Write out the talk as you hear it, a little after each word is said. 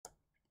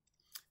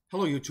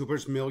Hello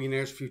YouTubers,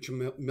 millionaires, future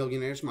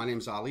millionaires. My name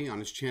is Ali. On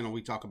this channel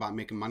we talk about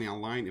making money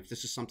online. If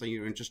this is something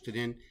you're interested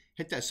in,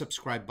 hit that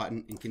subscribe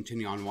button and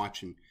continue on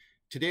watching.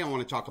 Today I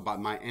want to talk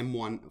about my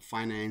M1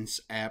 Finance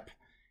app,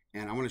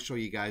 and I want to show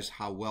you guys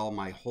how well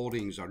my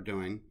holdings are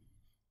doing.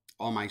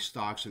 All my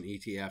stocks and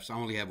ETFs. I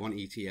only have one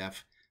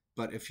ETF,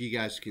 but if you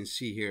guys can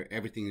see here,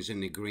 everything is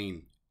in the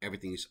green.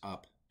 Everything is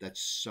up.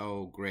 That's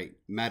so great.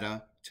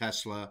 Meta,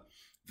 Tesla,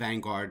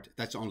 Vanguard,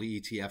 that's the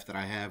only ETF that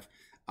I have.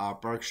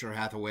 Berkshire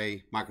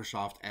Hathaway,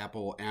 Microsoft,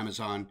 Apple,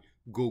 Amazon,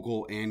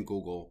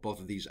 Google,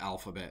 both of these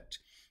Alphabet.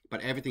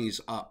 But everything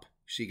is up,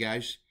 see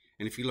guys?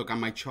 And if you look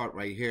on my chart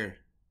right here,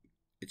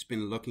 it's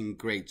been looking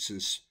great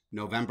since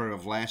November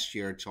of last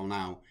year till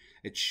now.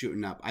 It's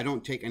shooting up. I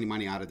don't take any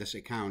money out of this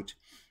account,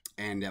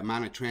 and the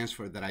amount of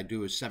transfer that I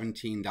do is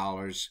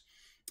 $17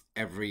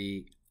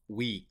 every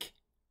week.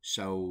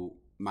 So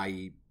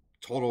my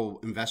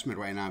total investment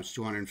right now is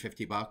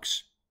 250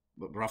 bucks,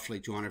 roughly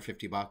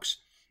 250 bucks.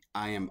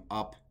 I am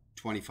up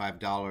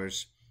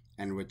 $25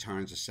 and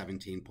returns of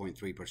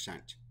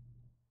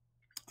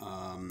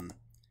 17.3%.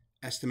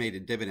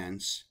 Estimated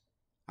dividends,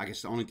 I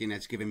guess the only thing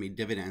that's giving me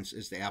dividends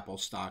is the Apple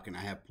stock, and I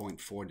have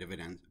 0.4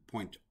 dividend,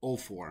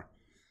 0.04,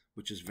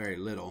 which is very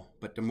little.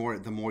 But the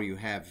more you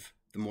have,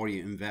 the more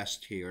you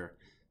invest here,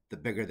 the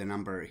bigger the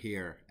number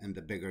here, and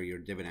the bigger your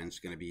dividend's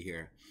going to be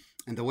here.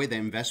 And the way the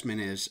investment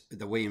is,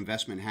 the way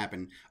investment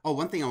happened. Oh,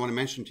 one thing I want to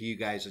mention to you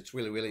guys, it's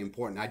really, really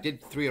important. I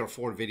did 3 or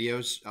 4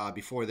 videos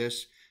before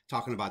this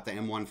talking about the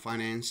M1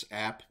 Finance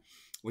app,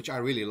 which I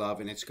really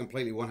love, and it's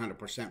completely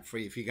 100%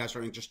 free. If you guys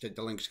are interested,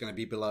 the link's going to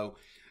be below.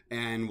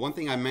 And one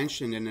thing I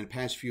mentioned in the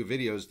past few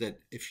videos, that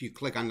if you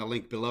click on the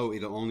link below,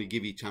 it'll only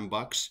give you 10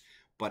 bucks,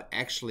 but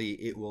actually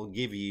it will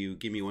give you,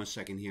 give me one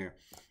second here,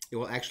 it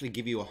will actually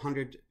give you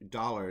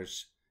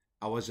 $100.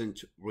 I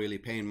wasn't really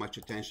paying much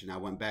attention. I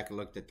went back and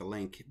looked at the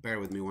link.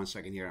 Bear with me one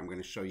second here. I'm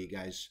going to show you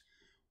guys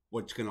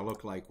what it's going to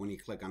look like when you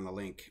click on the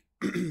link.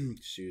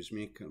 Excuse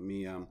me.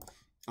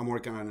 I'm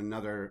working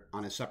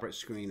on a separate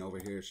screen over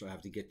here, so I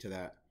have to get to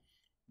that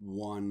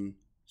one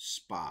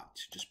spot.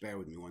 Just bear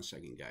with me one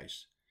second,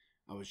 guys.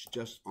 I was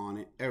just on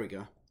it. There we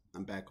go.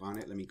 I'm back on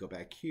it. Let me go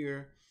back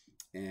here.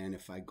 And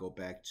if I go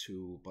back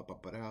to,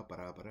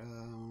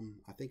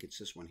 I think it's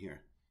this one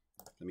here.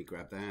 Let me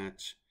grab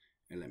that.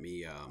 And let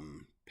me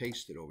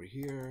paste it over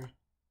here.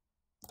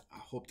 I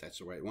hope that's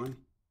the right one.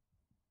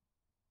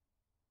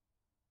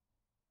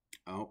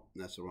 Oh,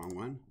 that's the wrong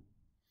one.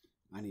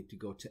 I need to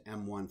go to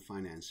M1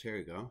 Finance. Here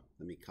we go.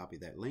 Let me copy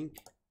that link.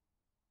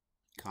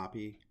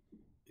 Copy.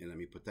 And let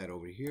me put that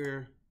over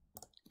here.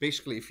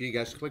 Basically, if you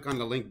guys click on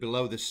the link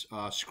below this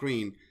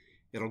screen,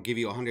 it'll give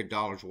you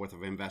 $100 worth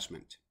of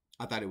investment.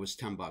 I thought it was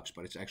 10 bucks,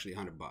 but it's actually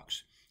 100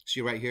 bucks.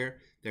 See right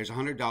here? There's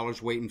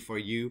 $100 waiting for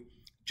you.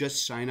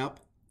 Just sign up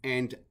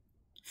and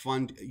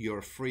fund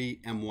your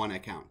free M1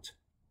 account.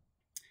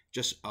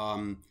 Just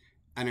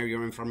enter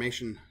your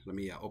information. Let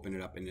me open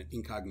it up in an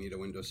incognito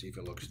window, see if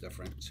it looks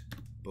different.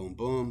 Boom,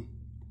 boom.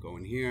 Go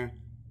in here.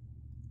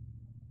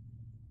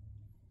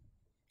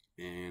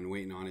 And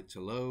waiting on it to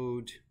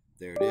load.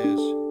 There it is.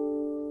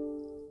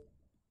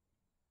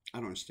 I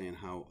don't understand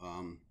how,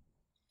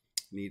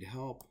 need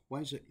help.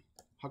 Why is it,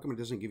 how come it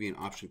doesn't give you an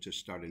option to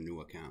start a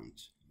new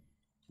account?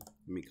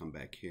 Let me come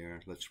back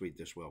here. Let's read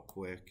this real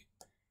quick.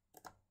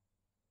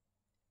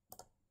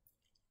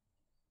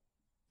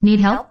 Need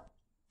help?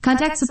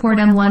 Contact Support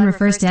M1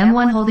 refers to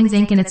M1 Holdings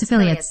Inc. and its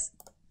affiliates.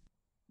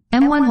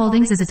 M1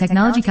 Holdings is a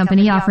technology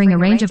company offering a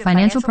range of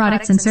financial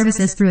products and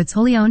services through its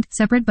wholly owned,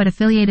 separate but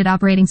affiliated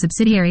operating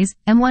subsidiaries,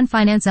 M1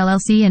 Finance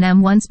LLC and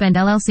M1 Spend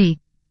LLC.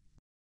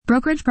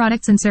 Brokerage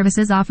products and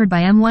services offered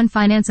by M1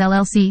 Finance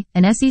LLC,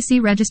 an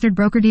SEC-registered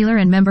broker-dealer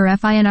and member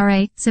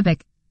FINRA,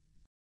 SIPC.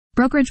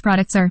 Brokerage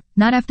products are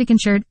not FDIC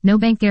insured, no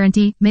bank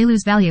guarantee, may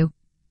lose value.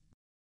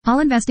 All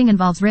investing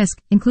involves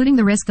risk, including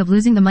the risk of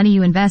losing the money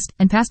you invest,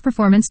 and past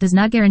performance does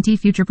not guarantee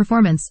future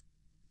performance.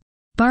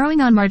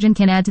 Borrowing on margin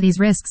can add to these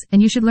risks, and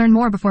you should learn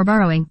more before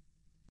borrowing.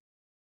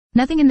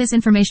 Nothing in this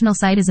informational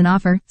site is an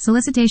offer,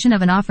 solicitation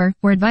of an offer,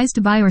 or advice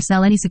to buy or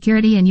sell any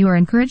security, and you are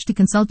encouraged to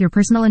consult your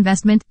personal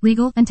investment,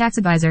 legal, and tax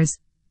advisors.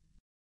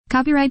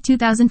 Copyright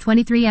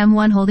 2023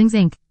 M1 Holdings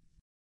Inc.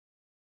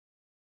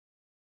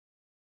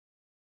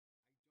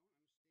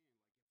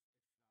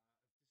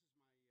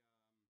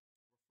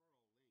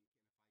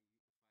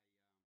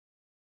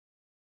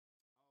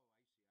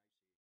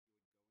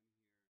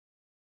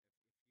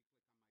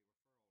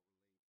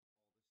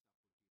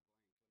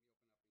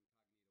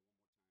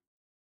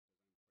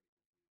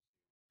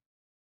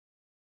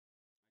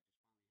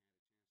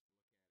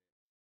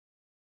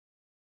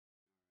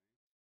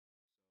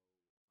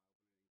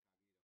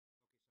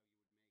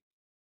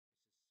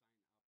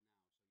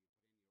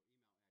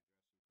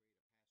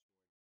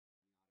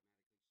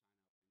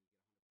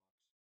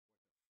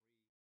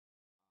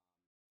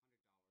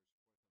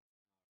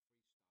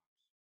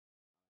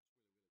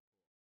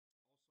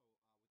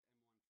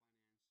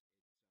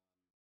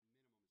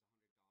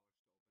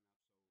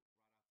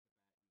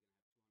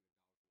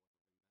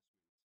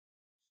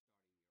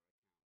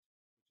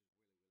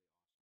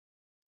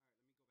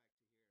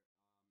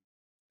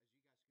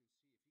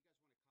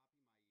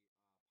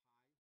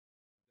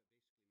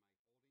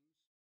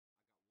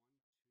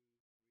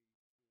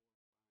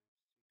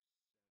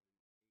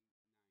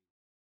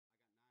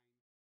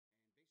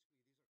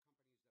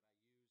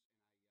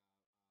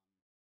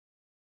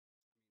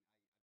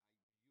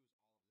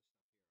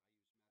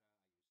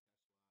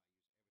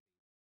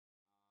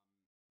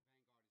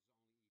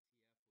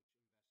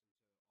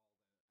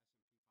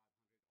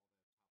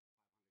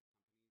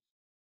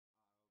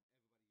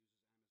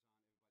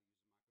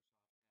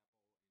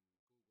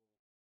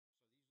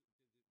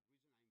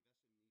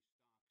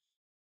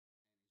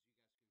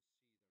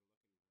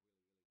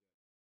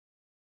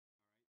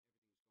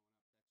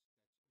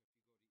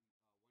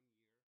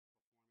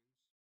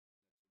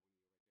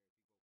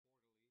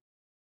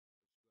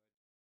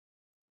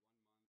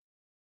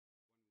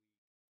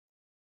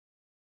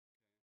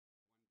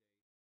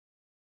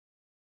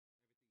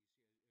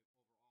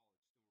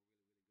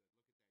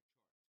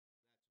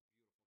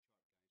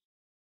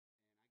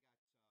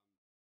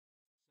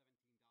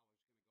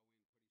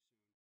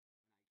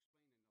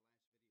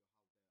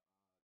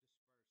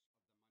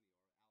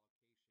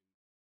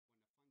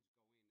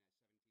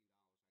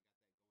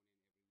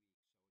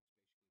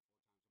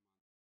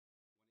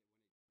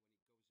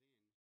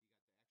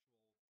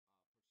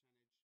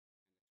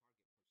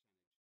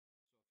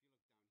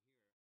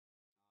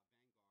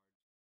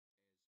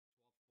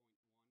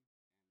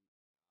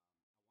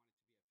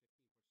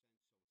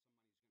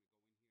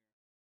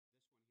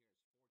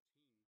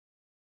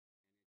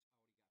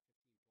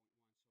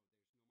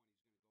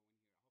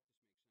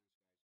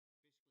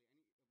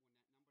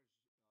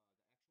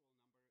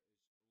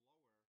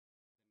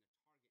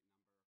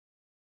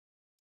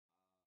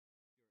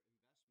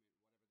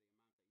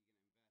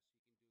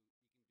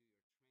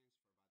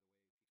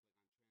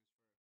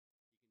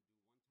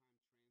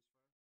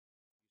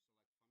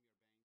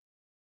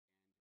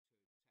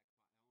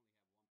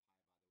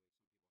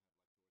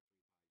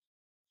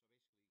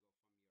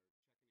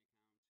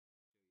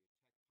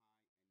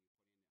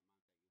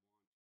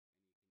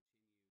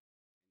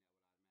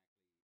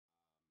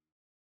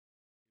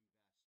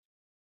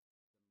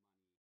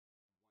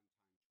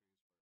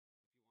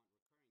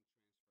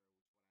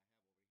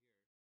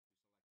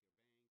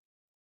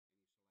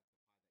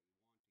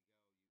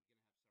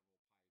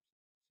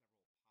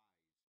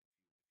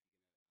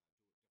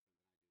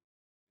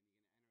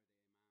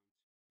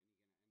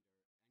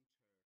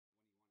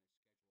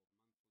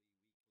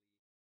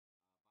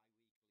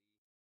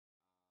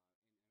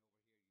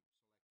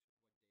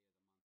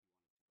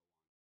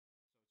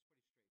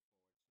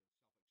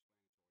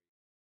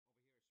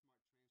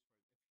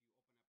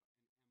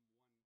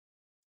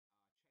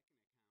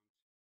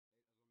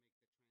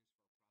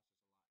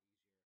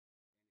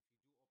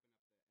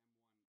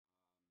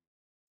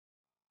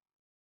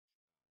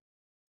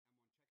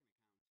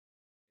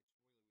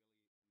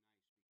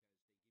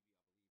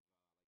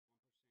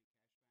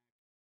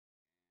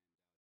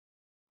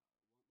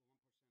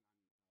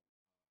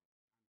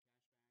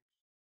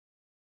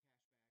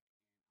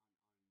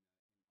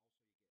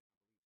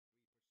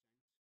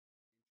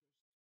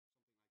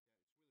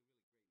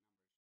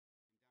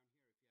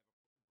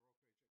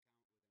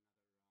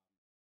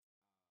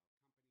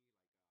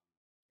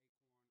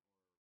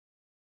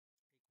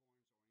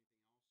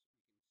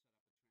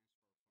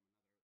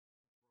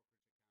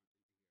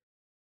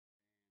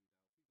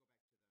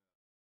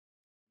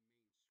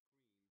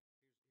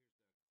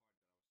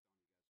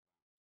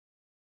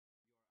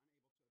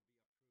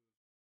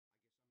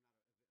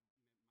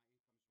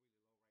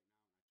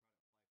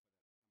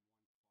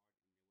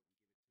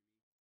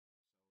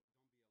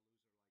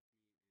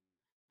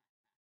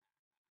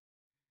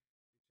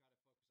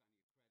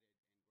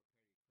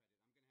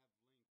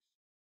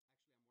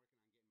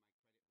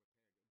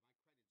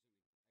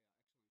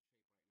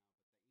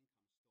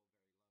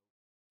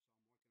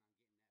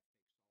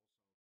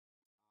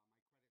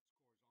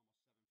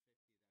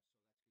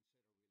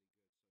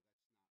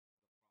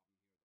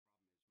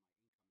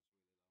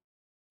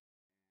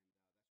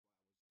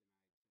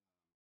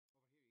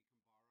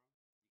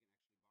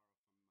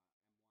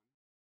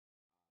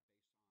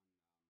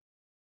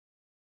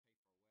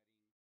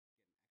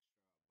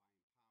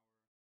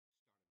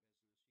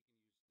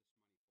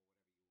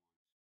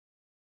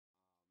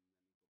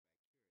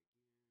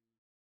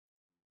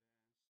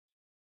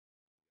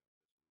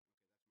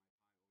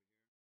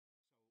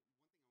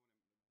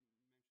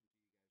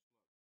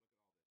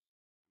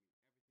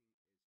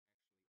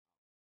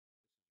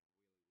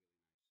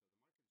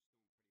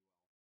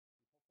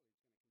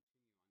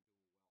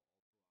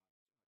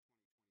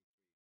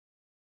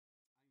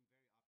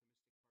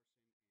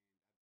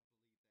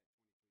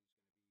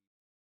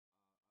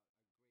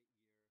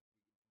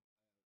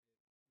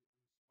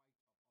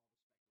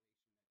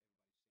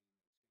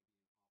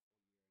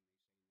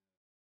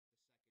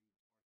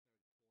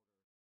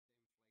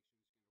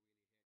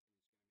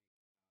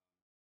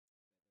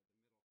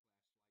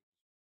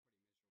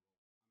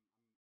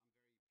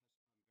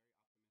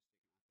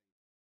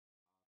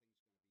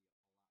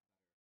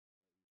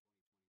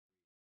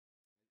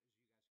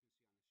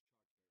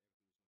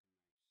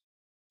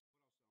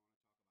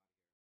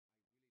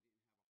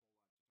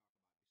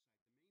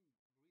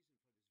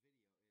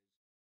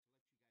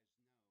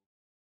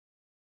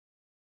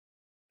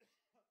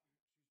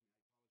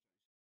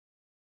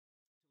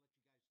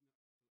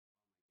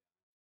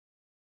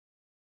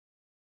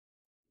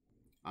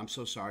 I'm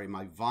so sorry.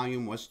 My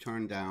volume was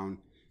turned down.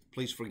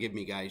 Please forgive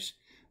me, guys.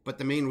 But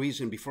the main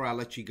reason, before I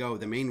let you go,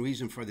 the main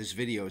reason for this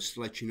video is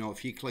to let you know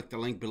if you click the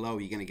link below,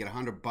 you're going to get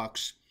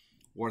 $100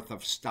 worth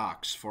of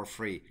stocks for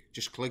free.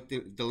 Just click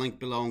the link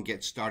below and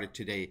get started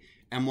today.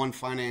 M1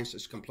 Finance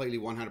is completely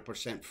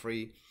 100%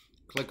 free.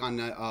 Click on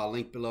the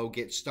link below,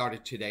 get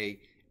started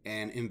today,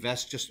 and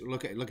invest. Just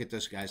look at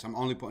this, guys. I'm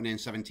only putting in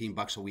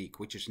 $17 a week,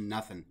 which is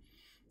nothing.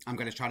 I'm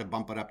going to try to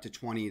bump it up to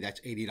 20. That's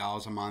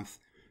 $80 a month.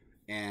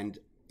 And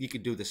you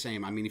could do the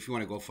same. I mean, if you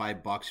want to go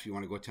 $5, if you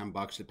want to go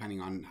 $10,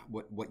 depending on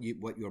what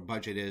your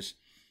budget is.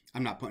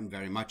 I'm not putting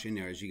very much in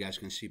there, as you guys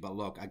can see. But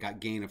look, I got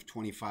gain of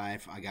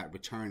 25. I got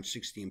return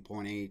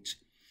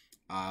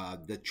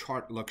 16.8. The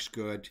chart looks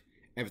good.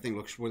 Everything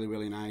looks really,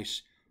 really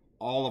nice.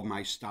 All of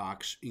my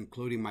stocks,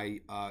 including my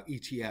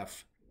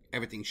ETF,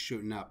 everything's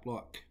shooting up.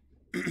 Look,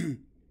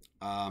 74%,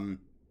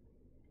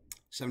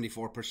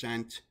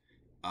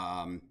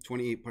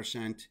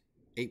 28%,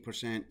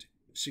 8%,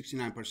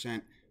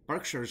 69%.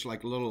 Berkshire's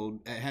like a little,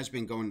 it has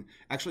been going,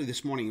 actually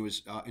this morning it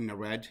was in the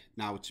red.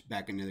 Now it's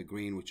back into the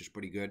green, which is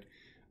pretty good.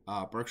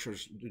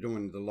 Berkshire's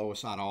doing the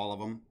lowest out of all of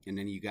them. And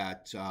then you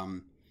got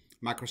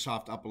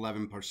Microsoft up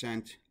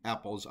 11%,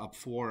 Apple's up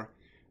 4%,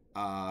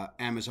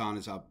 Amazon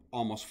is up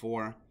almost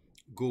 4%,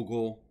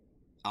 Google,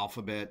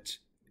 Alphabet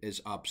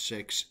is up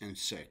 6 and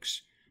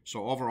 6.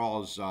 So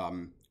overall, is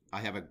I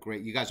have a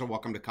great, you guys are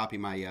welcome to copy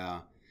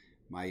my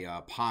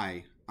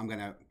pie. I'm going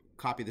to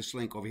copy this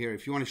link over here.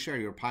 If you want to share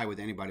your pie with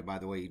anybody, by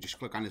the way, you just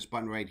click on this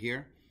button right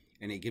here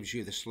and it gives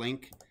you this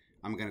link.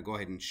 I'm going to go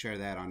ahead and share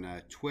that on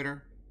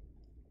Twitter.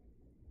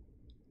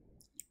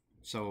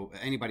 So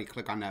anybody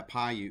click on that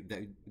pie,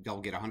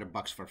 they'll get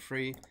 $100 for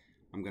free.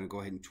 I'm going to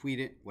go ahead and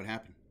tweet it. What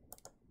happened?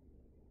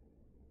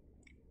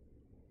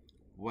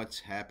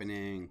 What's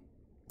happening?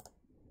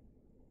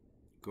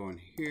 Go in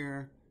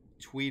here,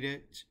 tweet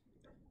it.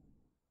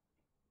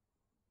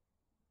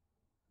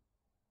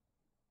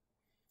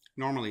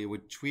 Normally it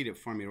would tweet it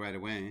for me right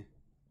away.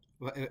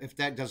 Well, if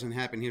that doesn't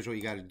happen, here's what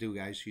you got to do,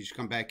 guys. You just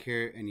come back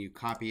here and you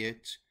copy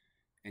it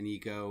and you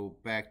go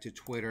back to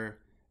Twitter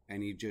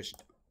and you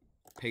just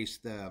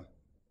paste the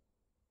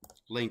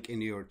link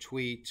into your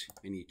tweet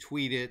and you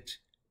tweet it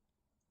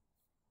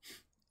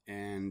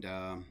and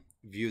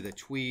view the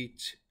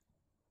tweet.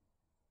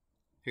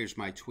 Here's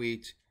my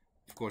tweet.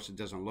 Of course, it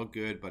doesn't look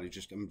good, but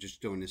I'm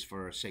just doing this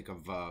for the sake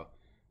of the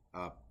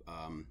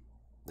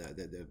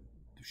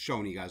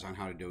showing you guys on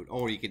how to do it.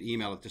 Or you can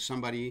email it to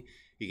somebody.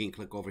 You can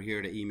click over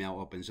here, the email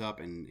opens up,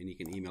 and you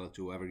can email it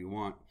to whoever you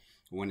want.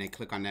 When they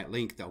click on that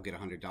link, they'll get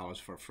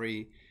 $100 for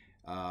free,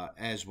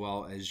 as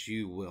well as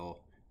you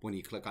will when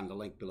you click on the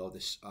link below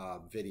this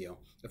video.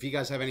 If you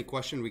guys have any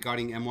question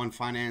regarding M1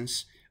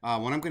 Finance,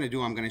 what I'm going to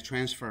do, I'm going to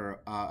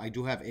transfer. I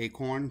do have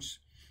Acorns.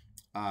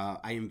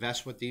 I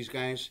invest with these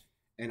guys,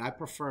 and I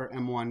prefer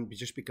M1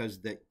 just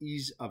because the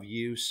ease of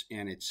use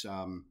and it's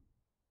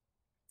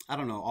I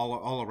don't know,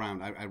 all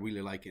around, I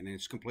really like it, and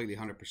it's completely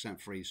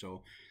 100% free.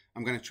 So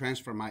I'm going to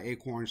transfer my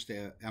Acorns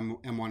to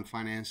M1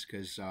 Finance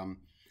because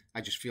I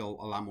just feel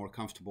a lot more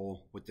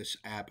comfortable with this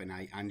app, and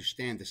I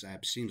understand this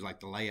app. Seems like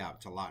the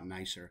layout's a lot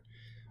nicer.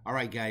 All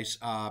right, guys,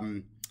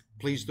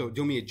 please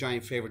do me a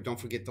giant favor. Don't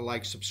forget to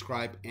like,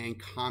 subscribe, and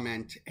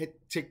comment.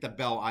 Tick the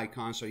bell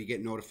icon so you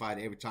get notified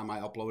every time I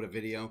upload a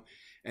video.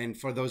 And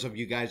for those of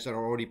you guys that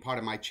are already part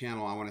of my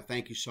channel, I want to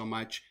thank you so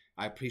much.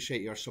 I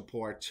appreciate your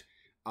support.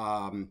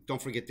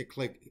 Don't forget to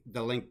click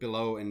the link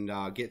below and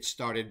get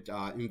started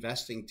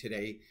investing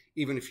today.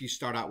 Even if you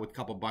start out with a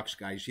couple bucks,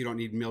 guys, you don't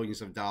need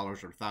millions of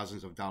dollars or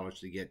thousands of dollars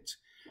to get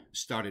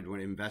started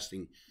when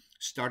investing.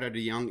 Start at a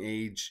young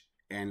age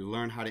and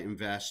learn how to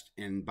invest,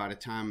 and by the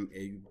time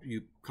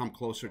you come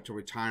closer to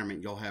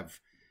retirement, you'll have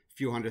a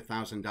few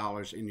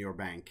 $100,000 in your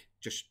bank.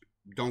 Just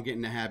don't get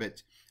in the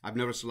habit. I've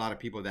noticed a lot of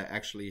people that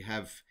actually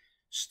have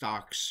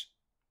stocks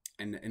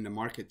in the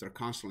market, they're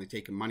constantly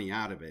taking money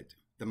out of it.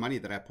 The money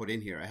that I put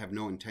in here, I have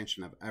no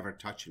intention of ever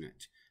touching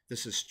it.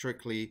 This is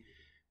strictly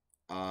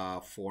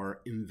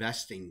for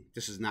investing.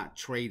 This is not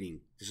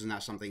trading. This is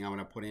not something I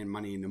want to put in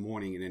money in the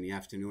morning and in the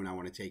afternoon I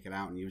want to take it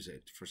out and use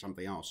it for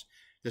something else.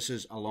 This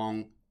is a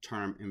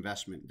long-term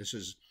investment. This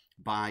is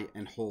buy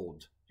and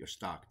hold your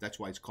stock. That's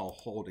why it's called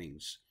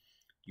holdings.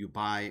 You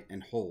buy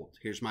and hold.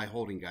 Here's my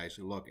holding, guys.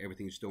 And look,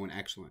 everything's doing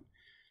excellent.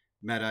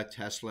 Meta,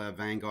 Tesla,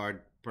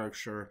 Vanguard,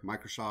 Berkshire,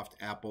 Microsoft,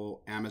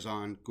 Apple,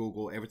 Amazon,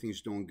 Google,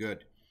 everything's doing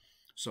good.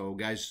 So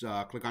guys,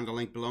 click on the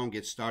link below and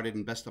get started,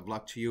 and best of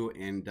luck to you.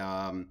 And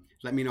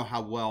let me know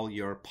how well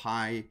your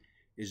pie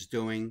is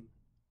doing.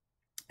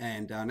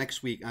 And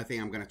next week, I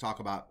think I'm going to talk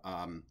about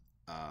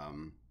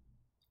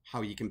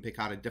how you can pick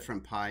out a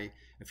different pie.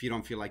 If you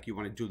don't feel like you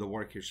want to do the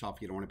work yourself,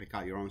 you don't want to pick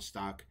out your own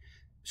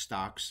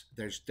stocks,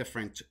 there's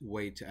different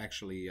way to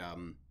actually,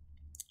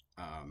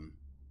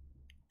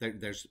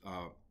 there's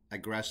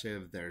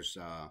aggressive, there's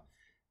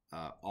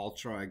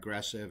ultra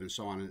aggressive, and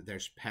so on.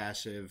 There's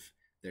passive.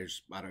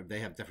 They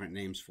have different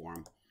names for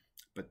them,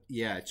 but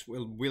yeah, it's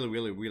really,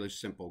 really, really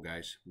simple,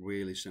 guys.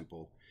 Really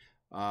simple.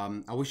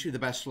 I wish you the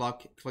best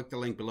luck. Click the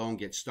link below and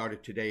get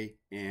started today,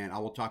 and I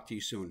will talk to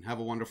you soon. Have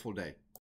a wonderful day.